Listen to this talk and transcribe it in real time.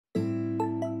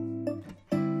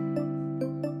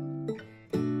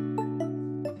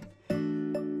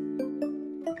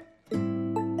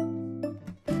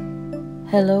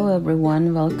Hello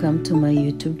everyone, welcome to my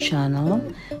YouTube channel.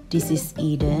 This is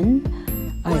Eden.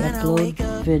 I upload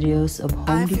videos of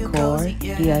home decor,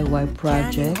 DIY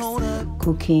projects,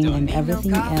 cooking and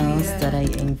everything else that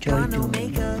I enjoy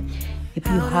doing. If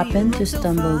you happen to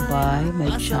stumble by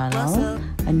my channel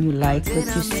and you like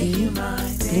what you see,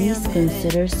 please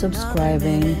consider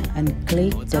subscribing and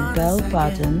click the bell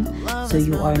button so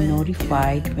you are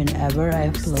notified whenever I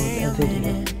upload a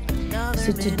video.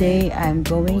 So today I'm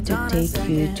going to take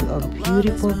you to a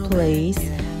beautiful place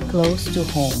close to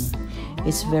home.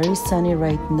 It's very sunny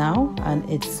right now and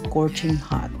it's scorching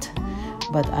hot,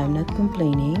 but I'm not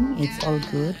complaining. It's all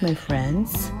good, my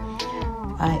friends.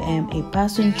 I am a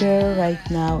passenger right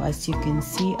now, as you can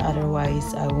see,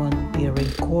 otherwise I won't be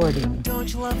recording.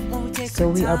 So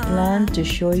we are planned to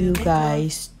show you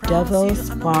guys Devil's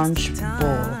Sponge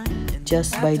Bowl.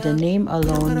 Just by the name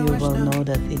alone you will know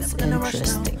that it's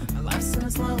interesting. I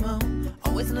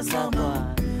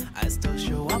still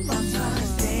show up on time.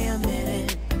 Stay a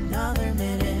minute, another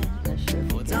minute.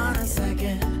 Hold on a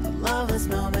second, love this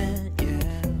moment.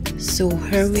 So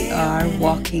here we are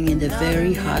walking in the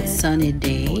very hot sunny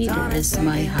day. There is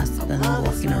my husband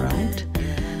walking around.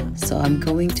 So I'm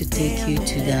going to take you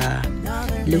to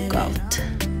the lookout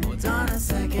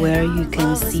where you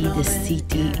can see the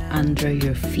city under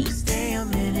your feet.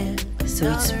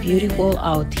 So it's beautiful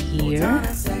out here.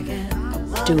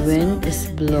 The wind is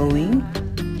blowing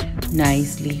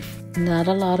nicely. Not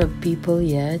a lot of people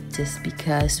yet, just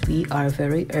because we are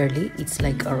very early. It's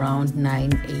like around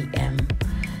 9 a.m.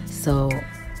 So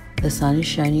the sun is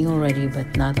shining already,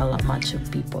 but not a lot much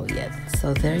of people yet.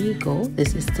 So there you go.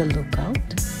 This is the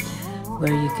lookout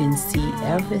where you can see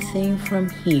everything from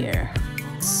here.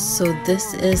 So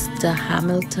this is the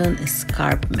Hamilton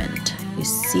Escarpment. You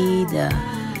see the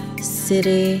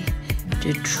city,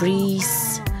 the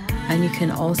trees, and you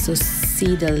can also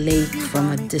see the lake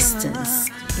from a distance.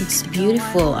 It's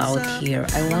beautiful out here.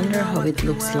 I wonder how it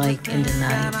looks like in the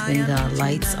night when the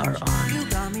lights are on.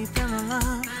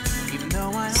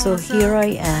 So here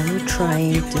I am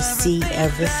trying to see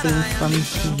everything from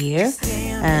here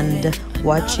and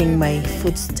watching my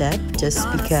footstep, just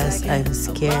because I'm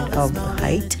scared of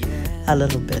height a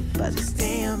little bit, but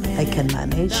I can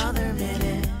manage.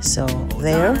 So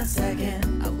there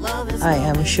I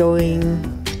am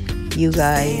showing you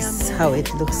guys how it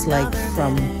looks like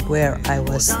from where I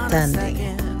was standing.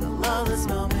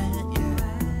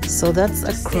 So that's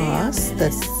a cross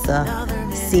that's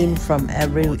seen from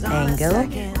every angle.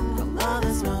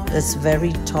 That's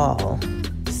very tall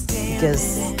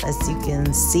because, as you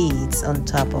can see, it's on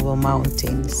top of a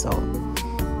mountain. So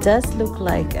it does look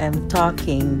like I'm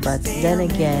talking, but then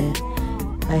again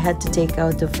I had to take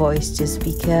out the voice just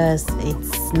because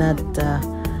it's not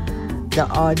the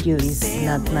audio is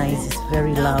not nice. It's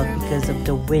very loud because of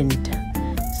the wind,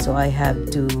 so I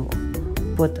have to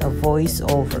put a voice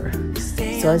over.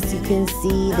 So as you can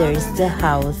see, there's the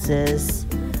houses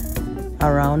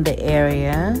around the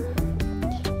area.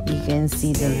 You can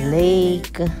see the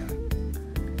lake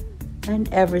and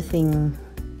everything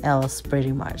else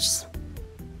pretty much.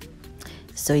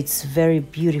 So it's very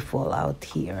beautiful out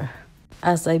here.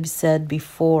 As I've said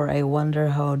before, I wonder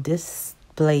how this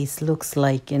place looks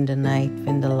like in the night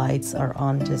when the lights are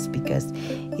on, just because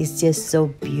it's just so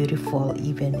beautiful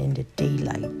even in the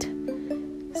daylight.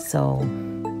 So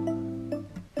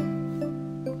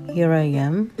here I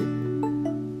am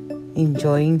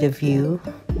enjoying the view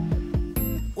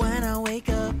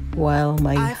while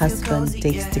my husband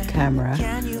takes the camera.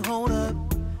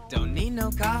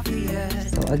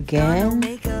 So again,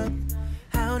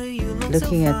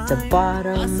 looking at the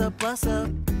bottom.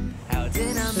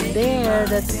 So there,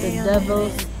 that's the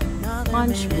Devil's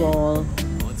Sponge Bowl.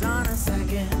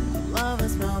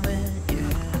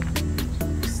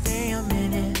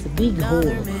 It's a big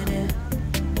hole.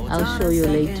 I'll show you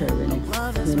later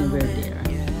when we're there.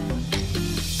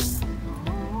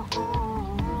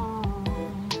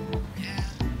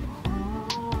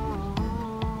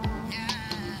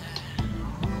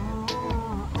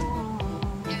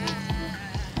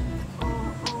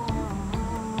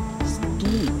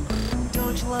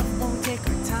 Love won't take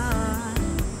our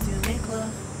time to make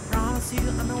love. Promise you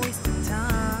I'm not wasting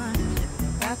time.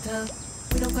 Bathtub,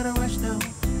 we don't gotta rush, no.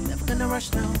 Never gonna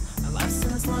rush, no. Our life's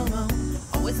in a slow-mo,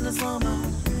 always in a slow-mo.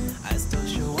 I still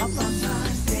show up on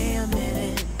time. Stay a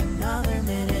minute, another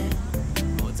minute.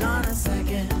 Hold on a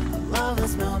second, I love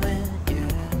this moment,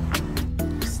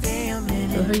 yeah. Stay a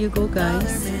minute. So here you go,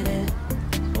 guys.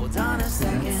 Hold on a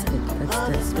second.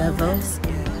 That's the Devil's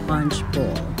Sponge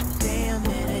Bowl.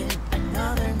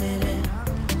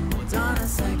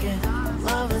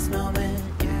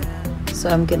 So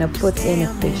I'm gonna put in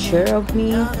a picture of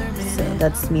me. So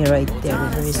that's me right there, a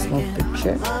very small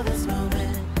picture.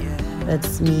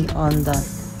 That's me on the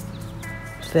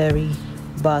very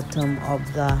bottom of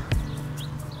the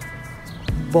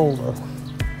bowl.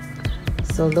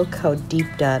 So look how deep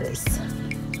that is.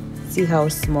 See how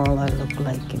small I look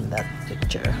like in that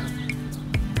picture.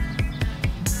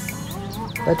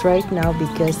 But right now,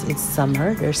 because it's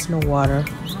summer, there's no water.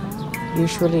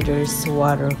 Usually there's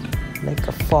water like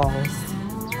a falls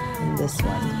in this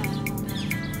one.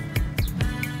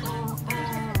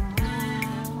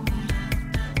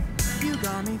 You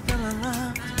got me feeling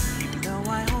loved, even though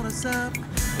I hold us up.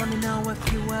 Let me know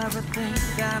if you ever think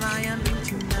that I am being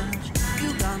too much.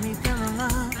 You got me feeling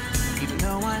loved, even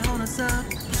though I hold us up.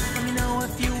 Let me know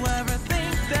if you ever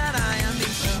think that I am being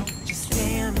so. Just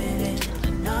stay a minute,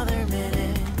 another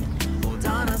minute. Hold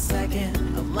on a second,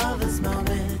 I love this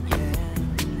moment, yeah.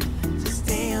 Just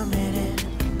stay a minute,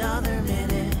 another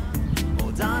minute.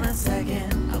 Hold on a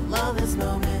second, I love this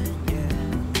moment, yeah.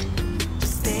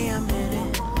 Just stay a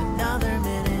minute, another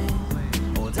minute.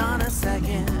 Hold on a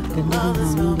second, I love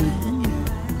this moment,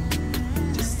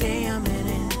 yeah. Just stay a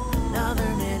minute, another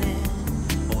minute.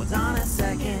 Hold on a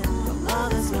second, I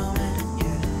love this moment,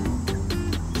 yeah.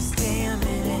 Just stay a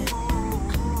minute.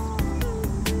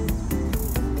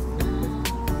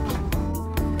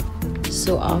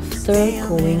 So after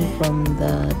going from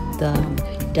the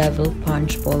Devil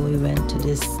Punch Bowl, we went to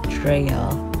this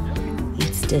trail.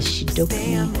 It's the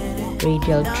Chedoke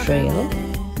radial trail.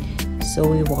 So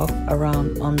we walk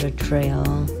around on the trail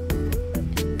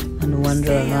and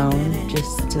wander around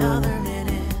just to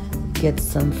get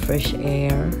some fresh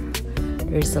air.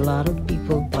 There's a lot of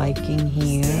people biking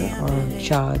here or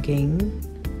jogging.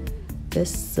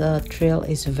 This trail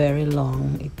is very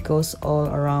long. It goes all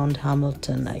around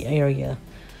Hamilton area,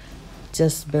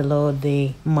 just below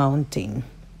the mountain.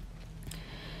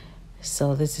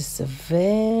 So this is a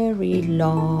very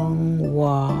long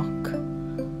walk,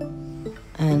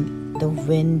 and the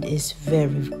wind is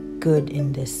very good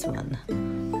in this one.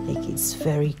 Like it's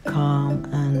very calm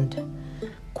and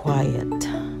quiet.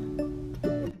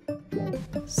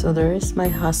 So there is my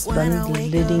husband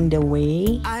leading the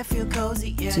way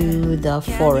to the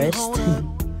forest.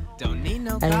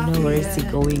 I don't know where is he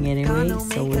going anyway,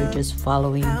 so we're just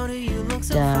following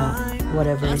the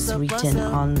whatever is written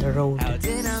on the road.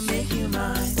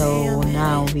 So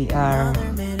now we are,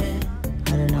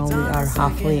 I don't know, we are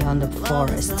halfway on the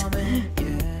forest.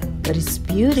 But it's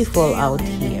beautiful out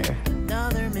here.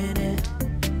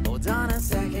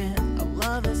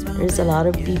 There's a lot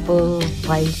of people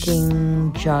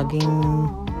biking, jogging,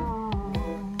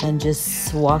 and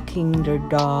just walking their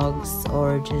dogs,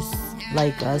 or just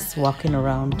like us walking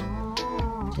around,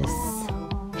 just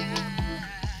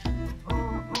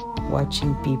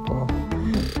watching people.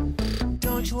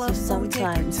 So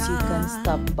sometimes you can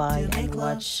stop by and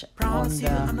watch on the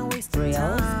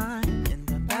rails.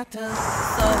 So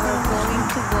we're going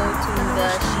to go to the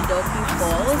Chedoke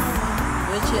Falls,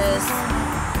 which is,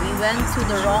 we went to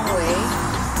the wrong way.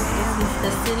 This is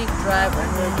the scenic drive,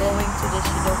 and we're going to the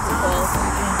Chedoke Falls,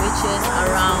 which is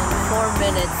around 4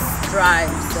 minutes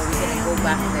drive. So we're gonna go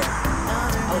back there.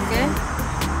 Okay?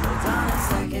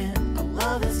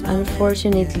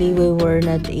 Unfortunately, we were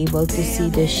not able to see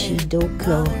the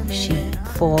Chedoke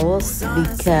Falls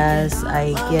because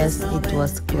I guess it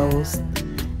was closed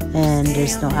and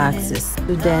there's no access.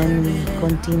 So then we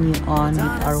continue on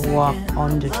with our walk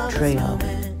on the trail.